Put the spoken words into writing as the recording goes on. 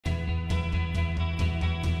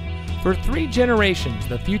For 3 generations,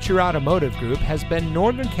 the Future Automotive Group has been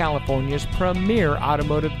Northern California's premier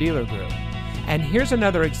automotive dealer group. And here's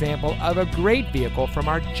another example of a great vehicle from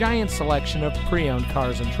our giant selection of pre-owned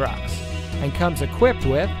cars and trucks. And comes equipped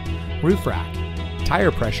with roof rack,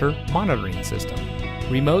 tire pressure monitoring system,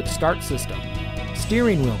 remote start system,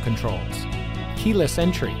 steering wheel controls, keyless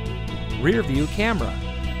entry, rear view camera,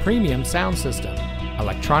 premium sound system,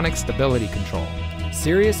 electronic stability control,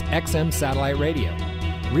 Sirius XM satellite radio,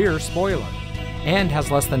 rear spoiler, and has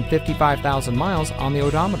less than 55,000 miles on the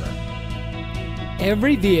odometer.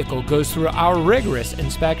 Every vehicle goes through our rigorous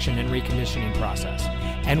inspection and reconditioning process.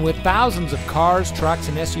 And with thousands of cars, trucks,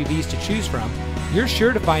 and SUVs to choose from, you're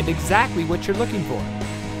sure to find exactly what you're looking for.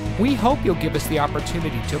 We hope you'll give us the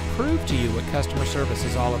opportunity to prove to you what customer service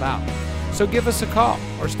is all about. So give us a call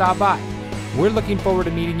or stop by. We're looking forward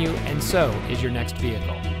to meeting you, and so is your next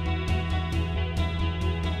vehicle.